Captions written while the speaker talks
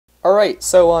Alright,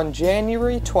 so on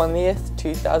January 20th,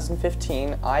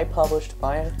 2015, I published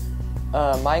my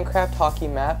Minecraft Hockey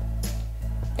map,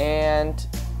 and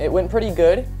it went pretty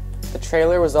good. The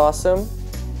trailer was awesome,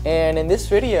 and in this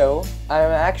video,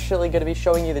 I'm actually going to be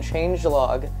showing you the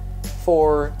changelog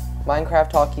for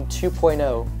Minecraft Hockey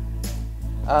 2.0.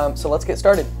 So let's get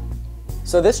started.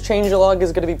 So this changelog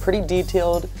is going to be pretty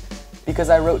detailed because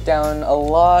I wrote down a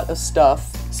lot of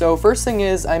stuff. So first thing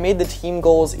is, I made the team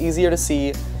goals easier to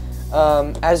see.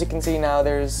 As you can see now,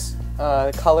 there's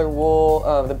color wool,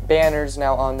 the banners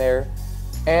now on there.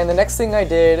 And the next thing I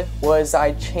did was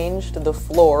I changed the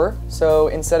floor. So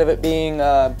instead of it being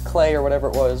clay or whatever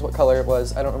it was, what color it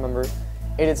was, I don't remember.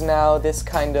 It is now this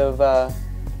kind of,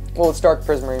 well, it's dark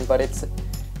prismarine, but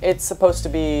it's supposed to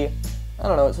be, I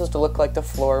don't know, it's supposed to look like the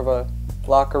floor of a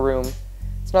locker room.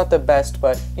 It's not the best,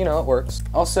 but, you know, it works.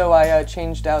 Also, I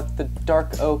changed out the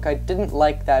dark oak. I didn't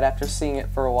like that after seeing it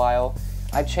for a while.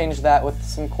 I changed that with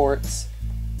some quartz,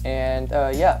 and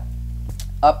yeah.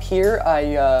 Up here,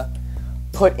 I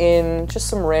put in just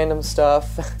some random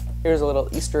stuff. Here's a little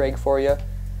Easter egg for you.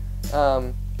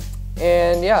 And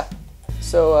yeah,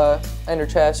 so ender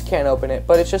chest, you can't open it,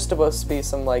 but it's just supposed to be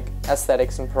some like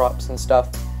aesthetics and props and stuff.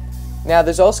 Now,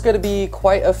 there's also going to be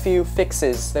quite a few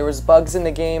fixes. There was bugs in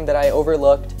the game that I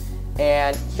overlooked,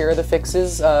 and here are the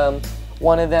fixes.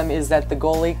 One of them is that the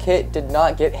goalie kit did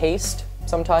not get haste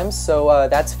sometimes, so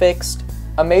that's fixed.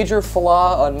 A major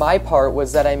flaw on my part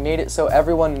was that I made it so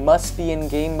everyone must be in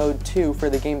game mode 2 for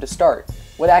the game to start.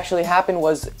 What actually happened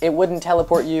was it wouldn't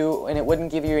teleport you and it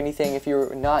wouldn't give you anything if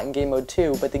you're not in game mode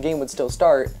 2, but the game would still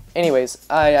start. Anyways,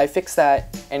 I fixed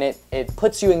that, and it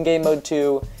puts you in game mode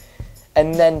 2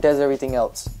 and then does everything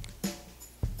else.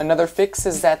 Another fix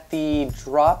is that the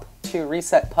drop to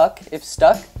reset puck, if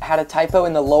stuck, had a typo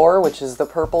in the lore, which is the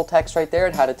purple text right there.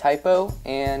 It had a typo,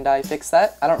 and I fixed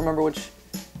that. I don't remember which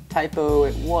typo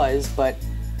it was, but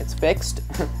it's fixed,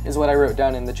 is what I wrote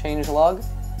down in the changelog.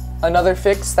 Another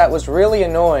fix that was really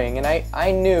annoying, and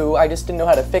I knew, I just didn't know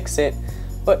how to fix it,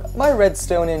 but my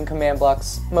redstone and command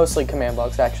blocks, mostly command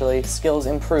blocks actually, skills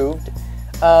improved,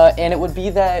 and it would be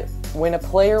that when a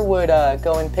player would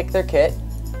go and pick their kit,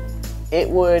 it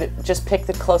would just pick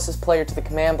the closest player to the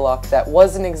command block that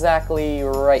wasn't exactly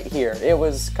right here. It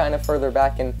was kind of further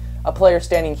back, and a player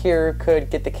standing here could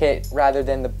get the kit rather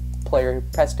than the player who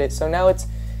pressed it. So now it's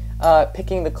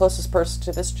picking the closest person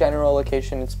to this general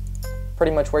location. It's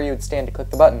pretty much where you would stand to click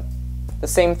the button. The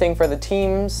same thing for the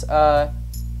teams,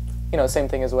 you know, same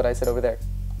thing as what I said over there.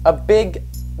 A big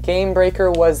game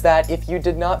breaker was that if you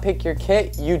did not pick your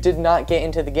kit, you did not get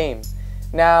into the game.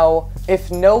 Now, if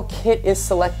no kit is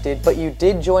selected, but you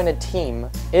did join a team,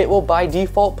 it will by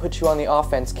default put you on the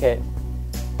offense kit.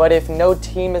 But if no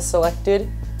team is selected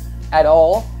at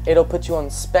all, it'll put you on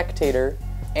spectator,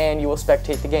 and you will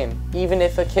spectate the game. Even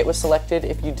if a kit was selected,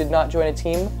 if you did not join a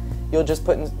team, you'll just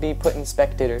be put in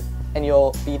spectator, and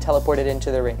you'll be teleported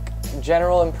into the rink.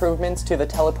 General improvements to the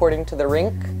teleporting to the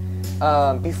rink.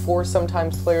 Before,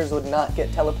 sometimes players would not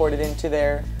get teleported into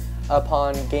there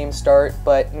upon game start,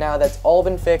 but now that's all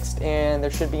been fixed and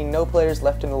there should be no players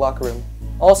left in the locker room.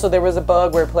 Also, there was a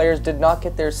bug where players did not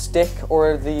get their stick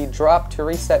or the drop to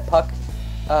reset puck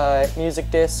music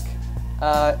disc.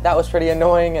 That was pretty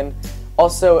annoying, and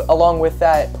also along with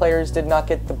that, players did not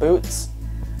get the boots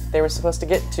they were supposed to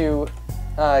get to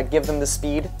give them the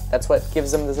speed. That's what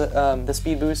gives them the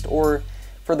speed boost, or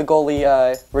for the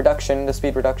goalie reduction, the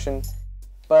speed reduction.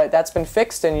 But that's been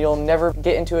fixed, and you'll never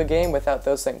get into a game without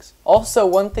those things. Also,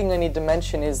 one thing I need to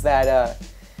mention is that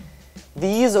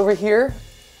these over here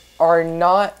are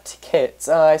not kits.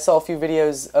 I saw a few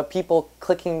videos of people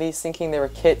clicking these thinking they were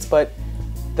kits, but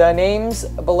the names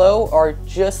below are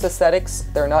just aesthetics.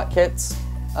 They're not kits.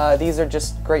 These are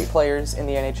just great players in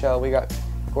the NHL. We got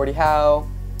Gordie Howe,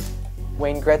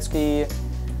 Wayne Gretzky,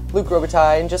 Luc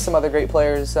Robitaille, and just some other great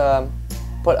players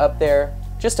put up there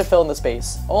just to fill in the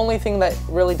space. Only thing that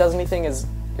really does anything is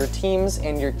your teams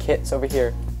and your kits over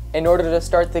here. In order to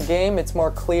start the game, it's more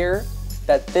clear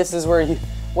that this is where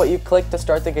what you click to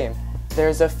start the game.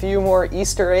 There's a few more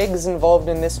Easter eggs involved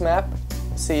in this map.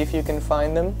 See if you can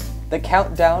find them. The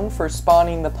countdown for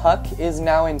spawning the puck is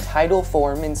now in title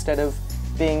form instead of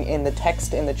being in the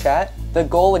text in the chat. The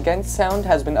goal against sound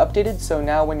has been updated, so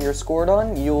now when you're scored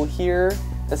on, you'll hear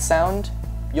the sound.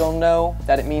 You'll know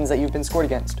that it means that you've been scored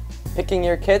against. Picking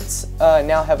your kits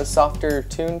now have a softer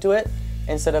tune to it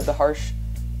instead of the harsh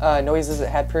noises it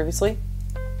had previously.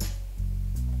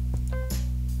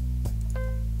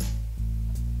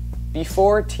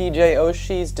 Before, TJ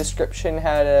Oshie's description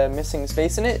had a missing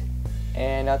space in it,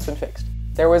 and now it's been fixed.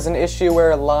 There was an issue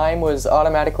where Lime was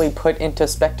automatically put into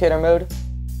spectator mode.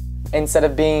 instead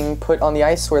of being put on the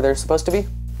ice where they're supposed to be.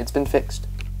 It's been fixed.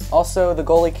 Also, the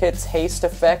goalie kit's haste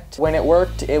effect, when it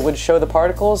worked, it would show the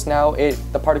particles. Now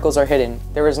the particles are hidden.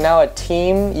 There is now a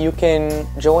team you can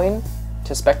join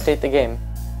to spectate the game.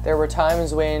 There were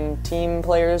times when team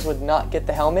players would not get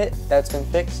the helmet. That's been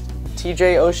fixed.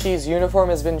 TJ Oshie's uniform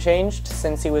has been changed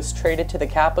since he was traded to the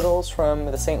Capitals from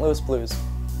the St. Louis Blues.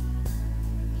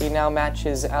 He now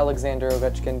matches Alexander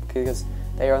Ovechkin because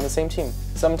they are on the same team.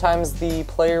 Sometimes the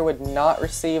player would not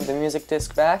receive the music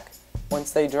disc back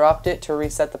once they dropped it to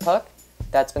reset the puck.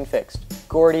 That's been fixed.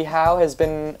 Gordie Howe has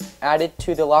been added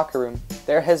to the locker room.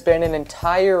 There has been an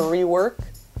entire rework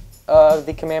of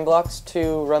the command blocks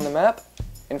to run the map.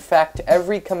 In fact,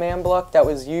 every command block that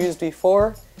was used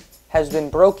before has been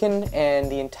broken, and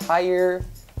the entire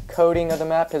coding of the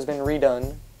map has been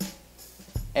redone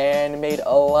and made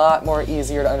a lot more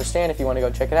easier to understand if you want to go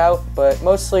check it out, but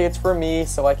mostly it's for me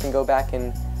so I can go back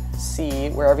and see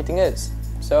where everything is.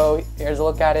 So here's a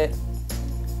look at it.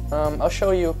 I'll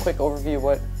show you a quick overview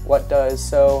of what does.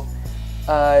 So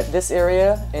this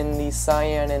area in the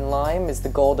cyan and lime is the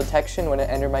goal detection when an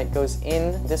endermite goes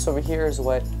in. This over here is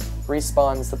what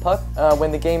respawns the puck.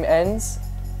 When the game ends,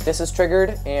 this is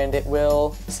triggered and it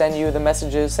will send you the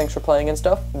messages, thanks for playing and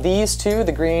stuff. These two,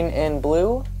 the green and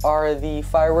blue, are the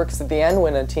fireworks at the end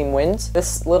when a team wins.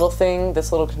 This little thing,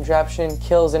 this little contraption,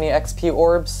 kills any XP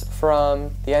orbs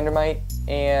from the endermite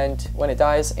and when it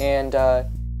dies, and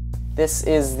this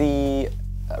is the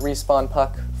respawn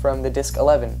puck from the disc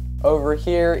 11. Over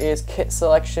here is kit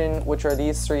selection, which are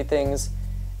these three things.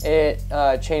 It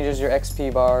changes your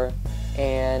XP bar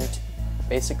and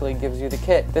basically gives you the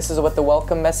kit. This is what the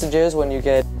welcome message is when you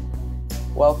get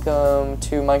welcome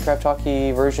to Minecraft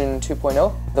Hockey version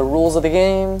 2.0. The rules of the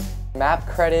game, map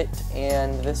credit,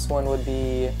 and this one would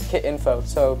be kit info.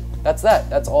 So that's that.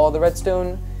 That's all the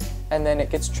redstone, and then it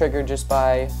gets triggered just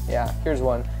by, yeah, here's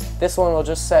one. This one will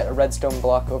just set a redstone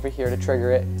block over here to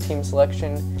trigger it. Team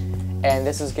selection, and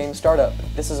this is game startup.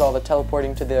 This is all the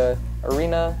teleporting to the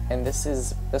arena, and this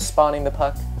is the spawning the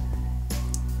puck.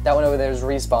 That one over there is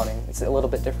respawning. It's a little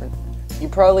bit different. You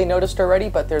probably noticed already,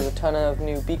 but there's a ton of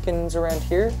new beacons around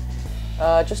here.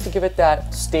 Just to give it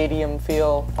that stadium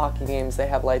feel. Hockey games, they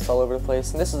have lights all over the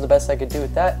place, and this is the best I could do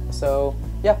with that. So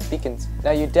yeah, beacons.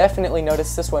 Now you definitely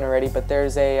noticed this one already, but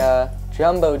there's a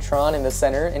Jumbotron in the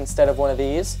center instead of one of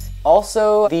these.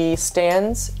 Also, the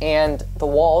stands and the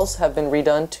walls have been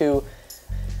redone to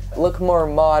look more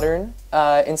modern.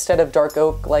 Instead of dark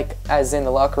oak, like as in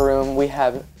the locker room, we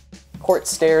have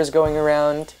quartz stairs going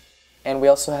around, and we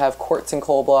also have quartz and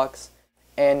coal blocks.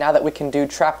 And now that we can do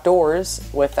trapdoors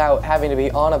without having to be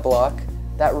on a block,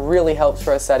 that really helps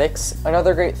for aesthetics.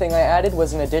 Another great thing I added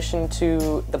was an addition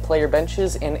to the player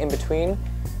benches and in between.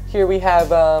 Here we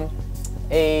have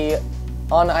a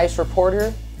on-ice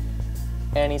reporter,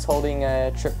 and he's holding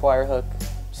a tripwire hook,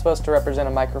 supposed to represent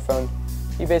a microphone.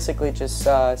 He basically just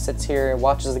sits here and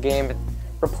watches the game and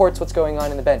reports what's going on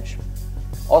in the bench.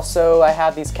 Also, I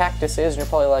have these cactuses, and you're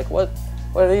probably like, what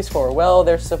are these for? Well,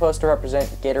 they're supposed to represent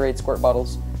Gatorade squirt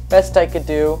bottles. Best I could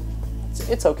do,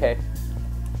 it's okay.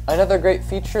 Another great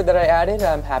feature that I added,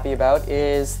 I'm happy about,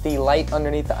 is the light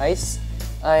underneath the ice.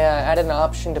 I added an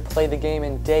option to play the game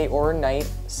in day or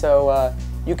night, so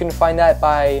you can find that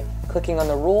by clicking on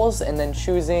the rules and then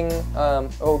choosing,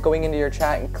 or going into your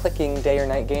chat and clicking day or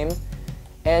night game.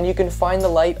 And you can find the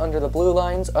light under the blue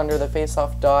lines, under the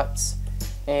face-off dots,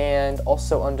 and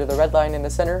also under the red line in the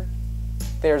center.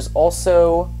 There's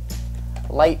also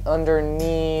light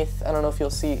underneath, I don't know if you'll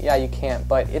see, yeah you can't,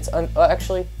 but it's,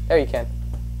 actually, there you can.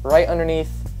 Right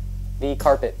underneath the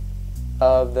carpet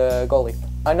of the goalie.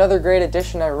 Another great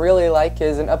addition I really like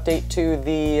is an update to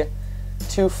the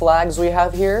two flags we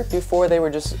have here. Before they were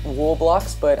just wool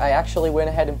blocks, but I actually went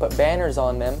ahead and put banners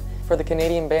on them. For the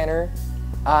Canadian banner,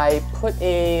 I put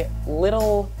a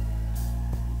little,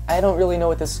 I don't really know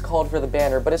what this is called for the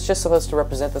banner, but it's just supposed to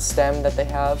represent the stem that they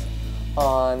have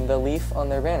on the leaf on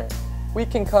their banner. We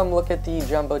can come look at the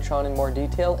Jumbotron in more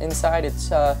detail. Inside it's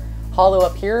hollow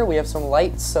up here. We have some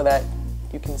lights so that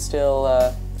you can still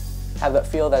have that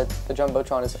feel that the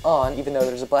Jumbotron is on, even though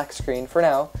there's a black screen for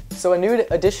now. So a new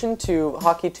addition to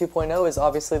Hockey 2.0 is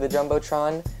obviously the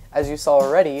Jumbotron, as you saw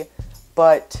already,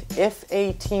 but if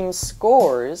a team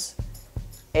scores,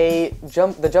 the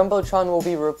Jumbotron will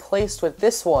be replaced with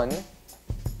this one,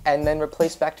 and then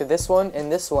replaced back to this one,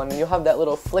 and you'll have that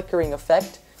little flickering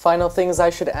effect. Final things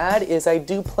I should add is I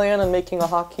do plan on making a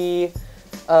hockey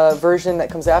version that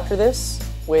comes after this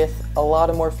with a lot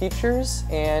of more features,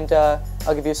 and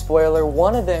I'll give you a spoiler.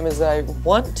 One of them is that I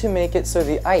want to make it so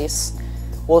the ice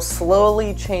will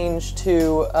slowly change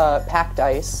to packed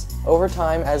ice over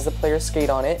time as the players skate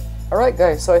on it, Alright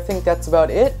guys, so I think that's about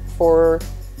it for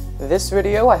this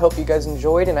video. I hope you guys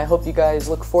enjoyed, and I hope you guys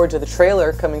look forward to the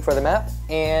trailer coming for the map,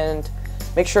 and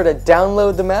make sure to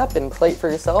download the map and play it for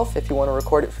yourself. If you want to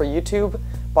record it for YouTube,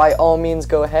 by all means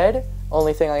go ahead.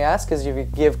 Only thing I ask is you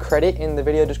give credit in the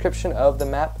video description of the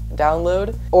map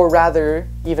download, or rather,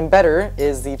 even better,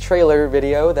 is the trailer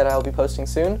video that I'll be posting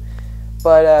soon.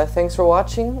 But thanks for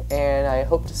watching, and I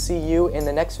hope to see you in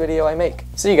the next video I make.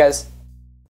 See you guys.